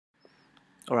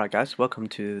Alright guys, welcome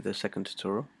to the second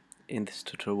tutorial. In this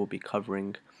tutorial we'll be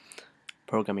covering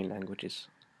programming languages,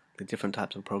 the different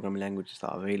types of programming languages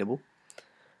that are available,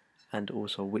 and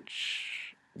also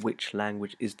which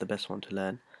language is the best one to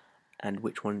learn and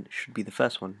which one should be the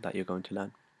first one that you're going to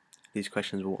learn. These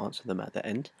questions we'll answer them at the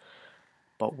end,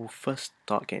 but we'll first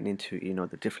start getting into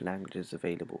the different languages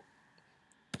available.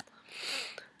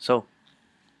 So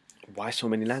why so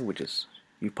many languages?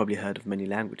 You've probably heard of many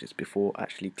languages before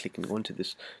actually clicking onto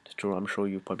this tutorial. I'm sure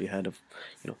you've probably heard of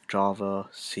Java,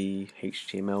 C,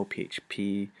 HTML,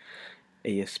 PHP,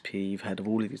 ASP. You've heard of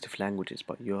all of these different languages,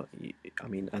 but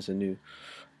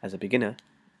as a beginner,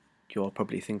 you're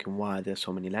probably thinking, why are there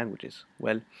so many languages?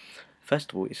 Well,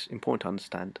 first of all, it's important to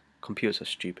understand computers are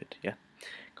stupid. Yeah,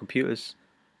 computers,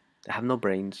 they have no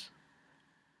brains,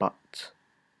 but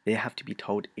they have to be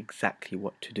told exactly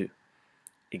what to do.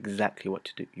 Exactly what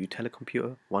to do. You tell a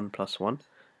computer 1 + 1,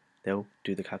 they'll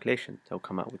do the calculation. They'll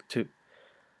come out with 2.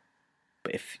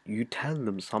 But if you tell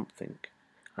them something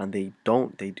and they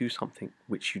do something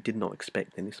which you did not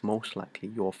expect, then it's most likely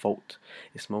your fault.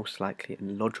 It's most likely a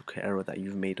logical error that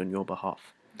you've made on your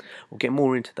behalf. We'll get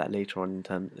more into that later on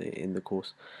in the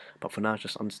course, but for now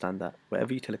just understand that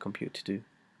whatever you tell a computer to do,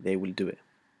 they will do it.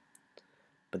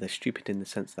 But they're stupid in the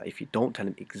sense that if you don't tell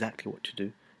them exactly what to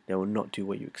do, they will not do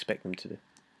what you expect them to do.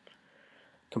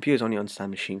 Computers only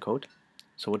understand machine code.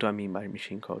 So what do I mean by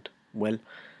machine code? Well,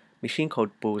 machine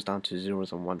code boils down to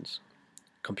zeros and ones.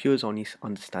 Computers only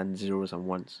understand zeros and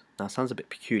ones. Now, it sounds a bit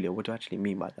peculiar. What do I actually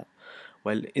mean by that?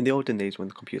 Well, in the olden days when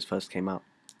the computers first came out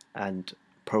and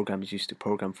programmers used to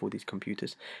program for these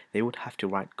computers, they would have to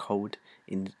write code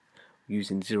in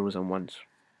using zeros and ones.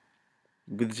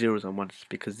 With zeros and ones,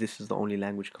 because this is the only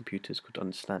language computers could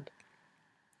understand.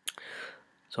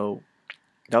 So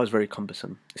that was very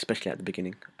cumbersome, especially at the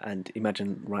beginning. And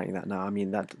imagine writing that now. I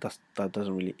mean, that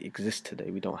doesn't really exist today.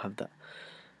 We don't have that.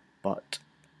 But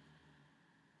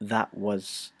that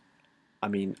was,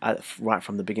 right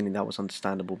from the beginning, that was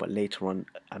understandable. But later on,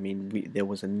 there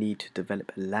was a need to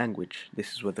develop a language.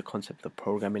 This is where the concept of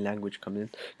programming language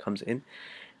comes in.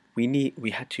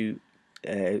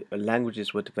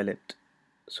 Languages were developed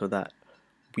so that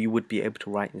we would be able to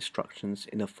write instructions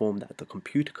in a form that the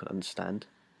computer could understand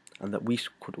and that we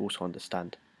could also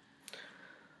understand.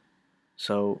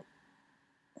 So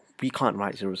we can't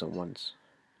write zeros and ones,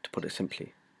 to put it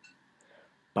simply.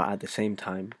 But at the same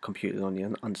time, computers only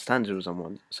understand zeros and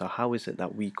ones. So how is it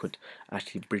that we could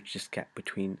actually bridge this gap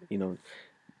between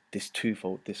this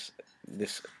twofold, this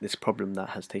problem that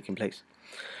has taken place?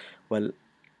 Well,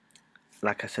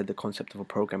 like I said, the concept of a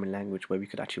programming language where we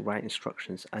could actually write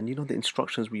instructions, and the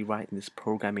instructions we write in this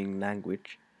programming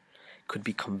language could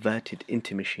be converted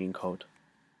into machine code.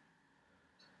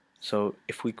 So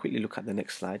if we quickly look at the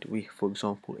next slide, for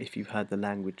example, if you've heard the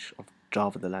language of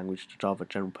Java, the Java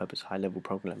general purpose high level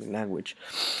programming language,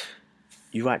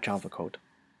 you write Java code,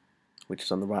 which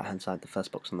is on the right hand side, the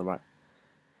first box on the right.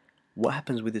 What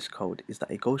happens with this code is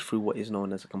that it goes through what is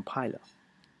known as a compiler.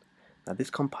 Now this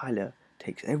compiler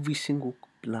takes every single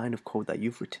line of code that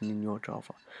you've written in your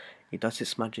Java. It does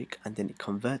its magic and then it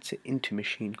converts it into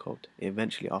machine code.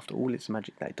 Eventually, after all its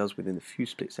magic that it does within a few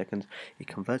split seconds, it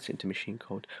converts it into machine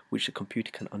code which the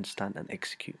computer can understand and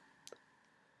execute.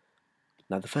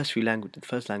 Now the first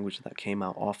language that came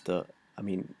out after,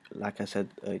 like I said,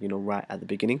 right at the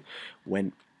beginning,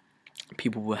 when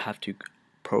people will have to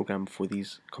program for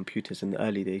these computers in the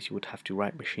early days, you would have to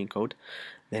write machine code.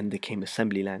 Then there came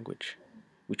assembly language,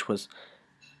 which was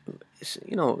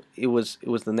it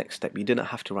was the next step. You didn't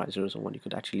have to write zeros and one. You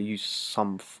could actually use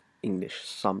some English,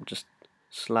 some just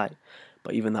slight,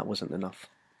 but even that wasn't enough.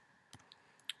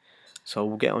 So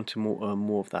we'll get on to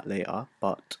more of that later.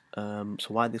 But so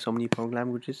why are there so many programming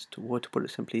languages? To put it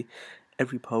simply,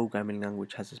 every programming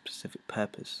language has a specific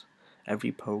purpose.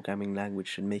 Every programming language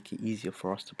should make it easier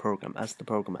for us to program. As the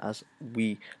programmer, as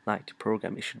we like to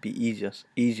program, it should be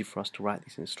easy for us to write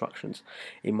these instructions.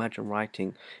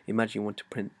 Imagine you want to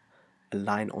print a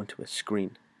line onto a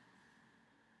screen.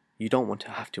 You don't want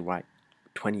to have to write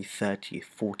 20, 30,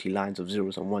 40 lines of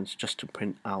zeros and ones just to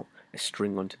print out a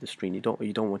string onto the screen. You don't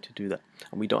want to do that,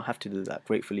 and we don't have to do that.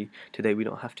 Gratefully, today we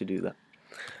don't have to do that.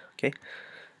 Okay,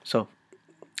 so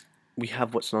we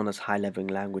have what's known as high-level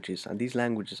languages, and these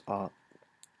languages are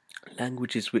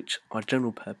languages which are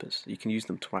general purpose. You can use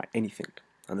them to write anything.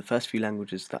 And the first few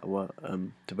languages that were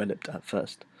developed at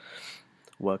first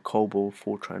were COBOL,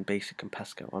 Fortran, BASIC, and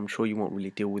Pascal. I'm sure you won't really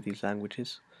deal with these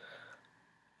languages,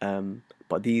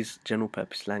 but these general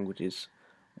purpose languages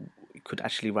could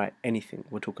actually write anything.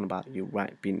 We're talking about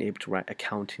being able to write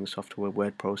accounting software,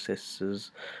 word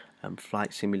processors, flight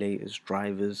simulators,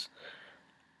 drivers,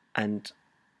 and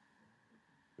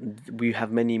we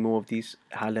have many more of these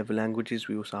high-level languages.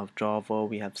 We also have Java,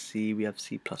 we have C, we have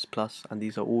C++, and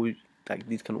these are all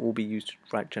these can all be used to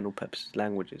write general purpose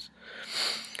languages.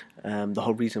 The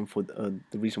whole reason for the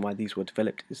reason why these were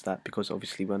developed is that because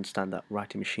obviously we understand that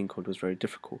writing machine code was very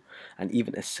difficult, and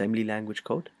even assembly language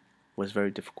code was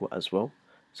very difficult as well.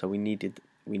 So we needed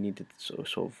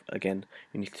sort of again,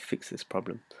 we need to fix this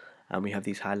problem, and we have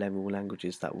these high-level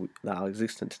languages that are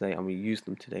existent today, and we use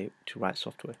them today to write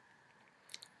software.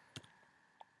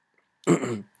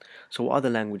 So what other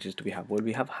languages do we have? Well,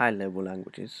 we have high-level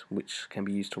languages which can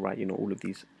be used to write, all of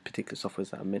these particular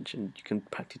softwares that I mentioned. You can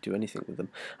practically do anything with them.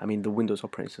 I mean, the Windows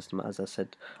operating system, as I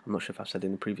said, I'm not sure if I've said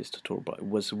in the previous tutorial, but it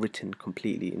was written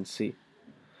completely in C.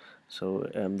 So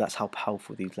that's how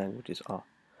powerful these languages are.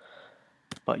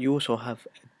 But you also have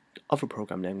other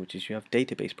programming languages. You have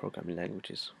database programming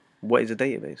languages. What is a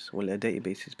database? Well, a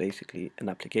database is basically an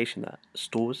application that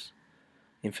stores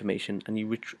information, and you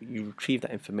retrieve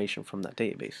that information from that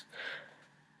database.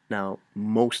 Now,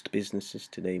 most businesses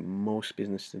today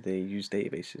use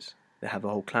databases. They have a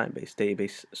whole client base.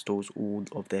 Database stores all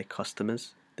of their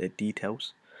customers, their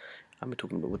details, and we're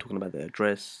talking about their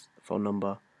address, phone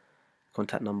number,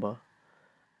 contact number,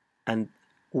 and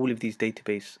all of these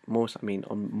database,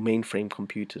 on mainframe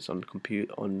computers,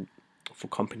 for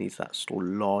companies that store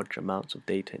large amounts of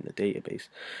data in the database,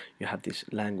 you have this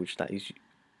language that is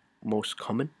most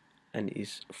common and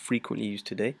is frequently used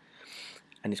today,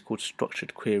 and it's called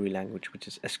structured query language, which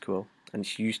is SQL, and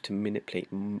it's used to manipulate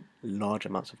large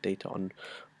amounts of data on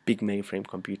big mainframe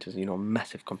computers,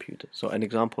 massive computers. So an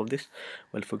example of this,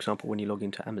 well, for example, when you log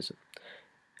into Amazon,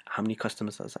 how many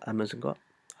customers has Amazon got?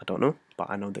 I don't know, but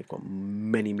I know they've got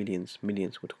millions. We're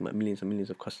talking about millions and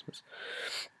millions of customers.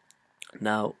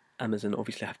 Now, Amazon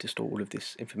obviously have to store all of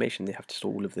this information. They have to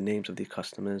store all of the names of these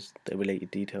customers, their related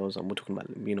details, and we're talking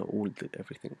about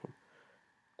everything from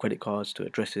credit cards to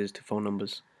addresses to phone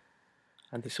numbers,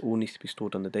 and this all needs to be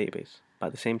stored on the database. But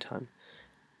at the same time,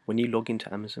 when you log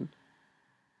into Amazon,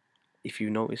 if you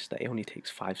notice that it only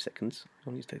takes 5 seconds, it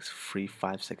only takes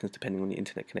 3-5 seconds depending on your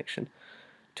internet connection,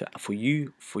 for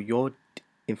your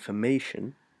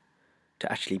information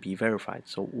to actually be verified.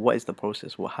 So what is the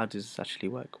process? Well, how does this actually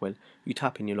work? Well, you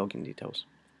type in your login details.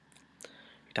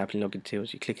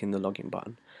 You click in the login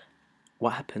button.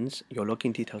 What happens? Your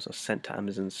login details are sent to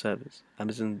Amazon servers.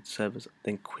 Amazon servers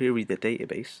then query the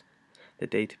database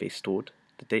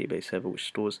server, which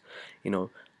stores,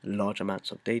 large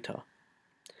amounts of data,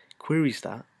 queries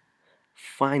that,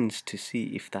 finds to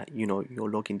see if that, your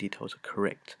login details are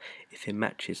correct, if it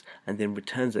matches, and then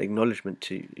returns an acknowledgement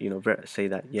to, say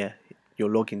that, yeah, your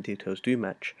login details do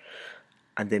match,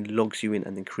 and then logs you in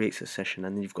and then creates a session,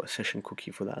 and then you've got a session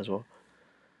cookie for that as well.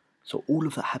 So all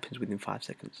of that happens within 5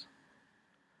 seconds.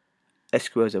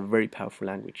 SQL is a very powerful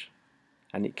language,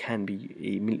 and it can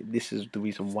be. This is the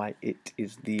reason why it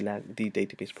is the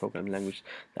database programming language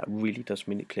that really does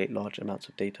manipulate large amounts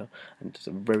of data and does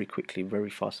it very quickly, very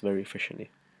fast, very efficiently.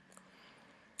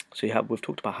 So we've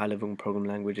talked about high-level programming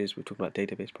languages. We've talked about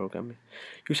database programming.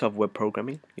 You also have web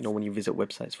programming. When you visit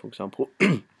websites, for example,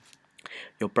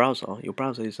 your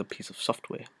browser is a piece of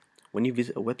software. When you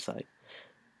visit a website,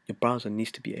 your browser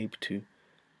needs to be able to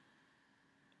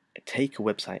take a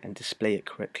website and display it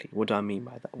correctly. What do I mean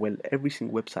by that? Well, every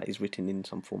single website is written in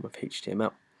some form of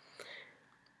HTML,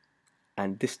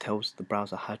 and this tells the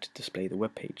browser how to display the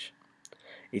web page.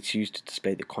 It's used to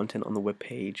display the content on the web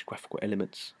page, graphical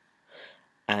elements,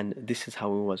 and this is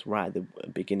how it was right at the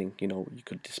beginning. You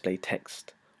could display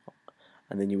text,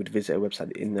 and then you would visit a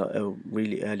website. In the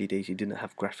really early days, you didn't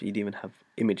have graphics, you didn't even have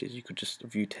images. You could just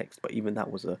view text, but even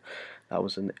that was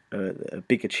a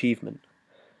big achievement.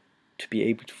 To be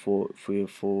able to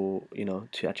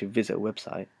to actually visit a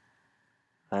website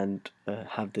and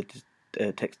have the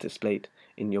text displayed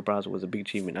in your browser was a big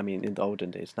achievement. I mean, in the olden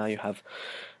days. Now you have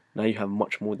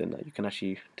much more than that. You can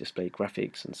actually display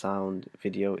graphics and sound,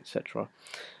 video, etc.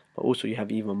 But also you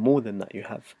have even more than that. You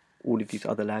have all of these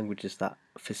other languages that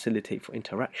facilitate for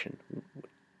interaction: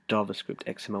 JavaScript,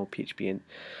 XML,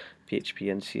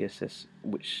 PHP, and CSS,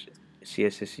 which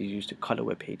CSS is used to color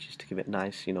web pages to give it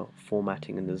nice,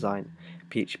 formatting and design.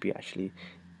 PHP actually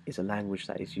is a language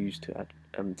that is used to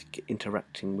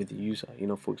interacting with the user.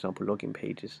 For example, login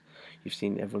pages. You've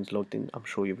seen everyone's logged in. I'm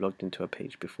sure you've logged into a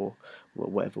page before.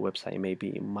 Whatever website it may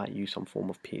be, it might use some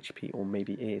form of PHP or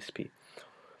maybe ASP.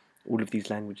 All of these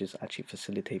languages actually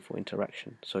facilitate for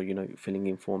interaction. So filling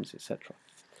in forms, etc.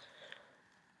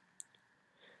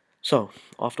 So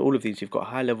after all of these, you've got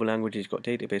high-level languages, you've got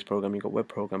database programming, you've got web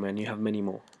programming, and you have many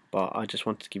more. But I just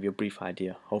wanted to give you a brief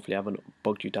idea. Hopefully, I haven't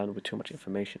bogged you down with too much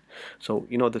information. So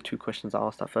you know the two questions I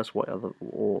asked at first, what are the,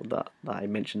 or that I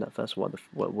mentioned at first, what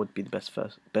would be the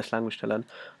best language to learn,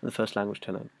 and the first language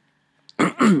to learn.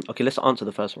 Okay, let's answer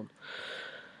the first one.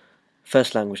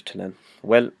 First language to learn.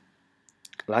 Well,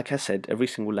 like I said, every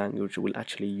single language will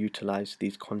actually utilize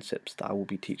these concepts that I will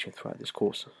be teaching throughout this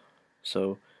course.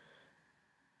 So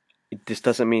this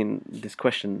doesn't mean the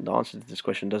answer to this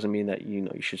question doesn't mean that you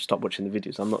should stop watching the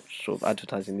videos. I'm not sort of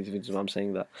advertising these videos, but I'm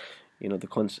saying that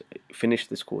finish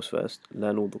this course first,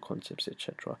 learn all the concepts,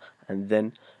 etc., and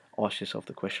then ask yourself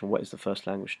the question: what is the first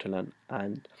language to learn?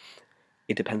 And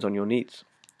it depends on your needs.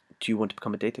 Do you want to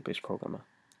become a database programmer?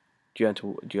 Do you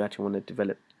actually want to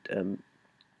develop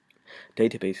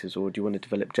databases, or do you want to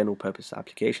develop general purpose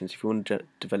applications? If you want to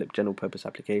develop general purpose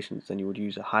applications, then you would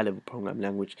use a high level programming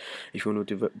language. If you want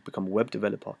to become a web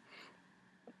developer,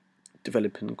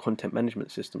 developing content management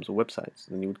systems or websites,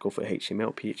 then you would go for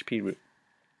HTML, PHP route.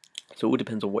 So it all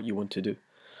depends on what you want to do.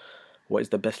 What is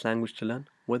the best language to learn?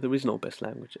 Well, there is no best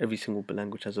language. Every single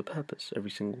language has a purpose.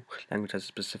 Every single language has a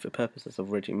specific purpose, as I've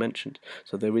already mentioned.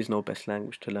 So there is no best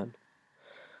language to learn.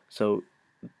 So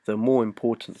the more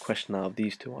important question out of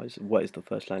these two is, what is the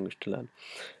first language to learn?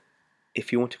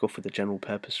 If you want to go for the general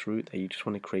purpose route, that you just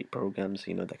want to create programs,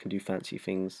 that can do fancy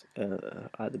things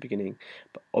at the beginning,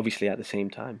 but obviously at the same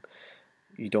time,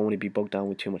 you don't want to be bogged down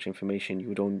with too much information.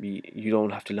 You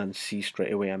don't have to learn C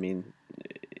straight away. I mean,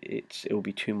 it will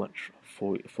be too much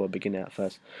for a beginner at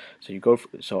first.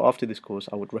 So after this course,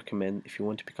 I would recommend, if you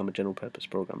want to become a general purpose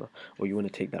programmer, or you want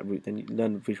to take that route, then you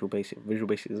learn Visual Basic. Visual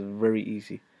Basic is very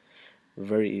easy.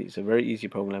 It's a very easy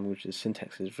programming language. The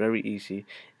syntax is very easy.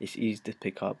 It's easy to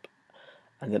pick up,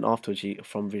 and then afterwards,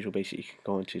 from Visual Basic, you can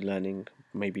go into learning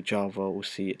maybe Java or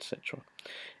C, etc.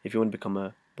 If you want to become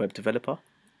a web developer,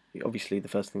 obviously the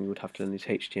first thing you would have to learn is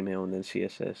HTML and then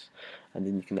CSS, and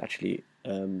then you can actually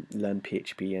learn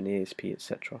PHP and ASP,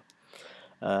 etc.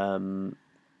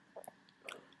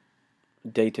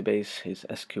 Database is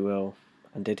SQL,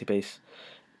 and database,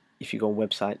 if you go on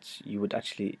websites,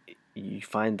 you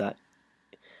find that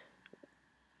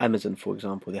Amazon, for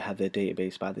example, they have their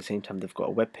database, but at the same time they've got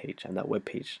a web page, and that web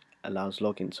page allows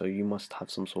login. So you must have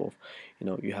some sort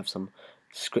of, you have some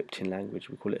scripting language.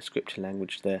 We call it a scripting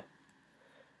language there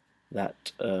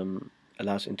that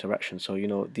allows interaction.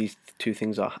 So these two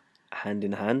things are hand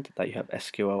in hand. That you have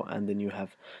SQL, and then you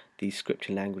have these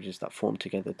scripting languages that form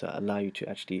together to allow you to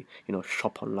actually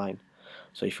shop online.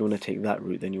 So if you want to take that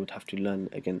route, then you would have to learn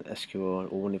again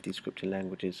SQL or one of these scripting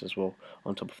languages as well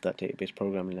on top of that database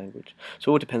programming language.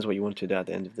 So it all depends what you want to do at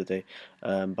the end of the day.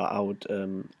 But I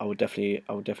would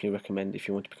definitely recommend, if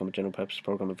you want to become a general purpose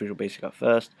programmer, Visual Basic at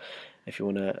first. If you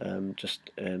want to just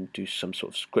do some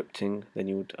sort of scripting,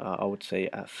 then I would say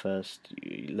at first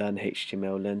you learn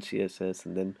HTML, learn CSS,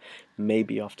 and then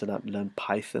maybe after that learn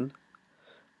Python.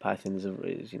 Python is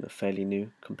fairly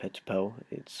new compared to Perl.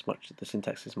 The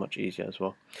syntax is much easier as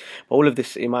well. But all of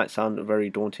this, it might sound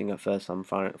very daunting at first. I'm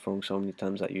throwing so many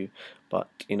terms at you, but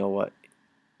you know what?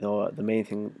 The main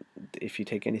thing, if you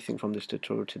take anything from this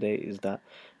tutorial today, is that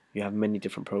you have many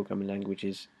different programming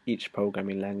languages. Each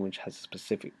programming language has a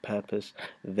specific purpose.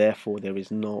 Therefore, there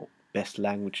is no best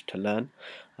language to learn,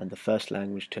 and the first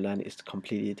language to learn is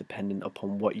completely dependent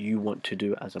upon what you want to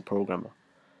do as a programmer.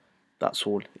 That's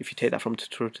all. If you take that from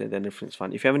tutorial today, then everything's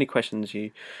fine. If you have any questions,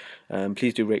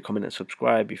 please do rate, comment, and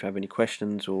subscribe. If you have any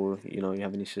questions, or you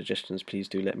have any suggestions, please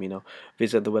do let me know.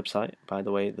 Visit the website, by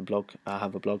the way, the blog. I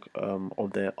have a blog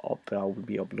up there. I will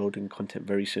be uploading content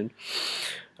very soon,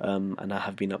 and I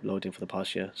have been uploading for the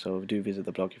past year. So do visit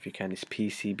the blog if you can. It's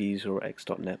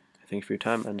pcb0x.net. Thank you for your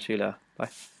time, and see you later. Bye.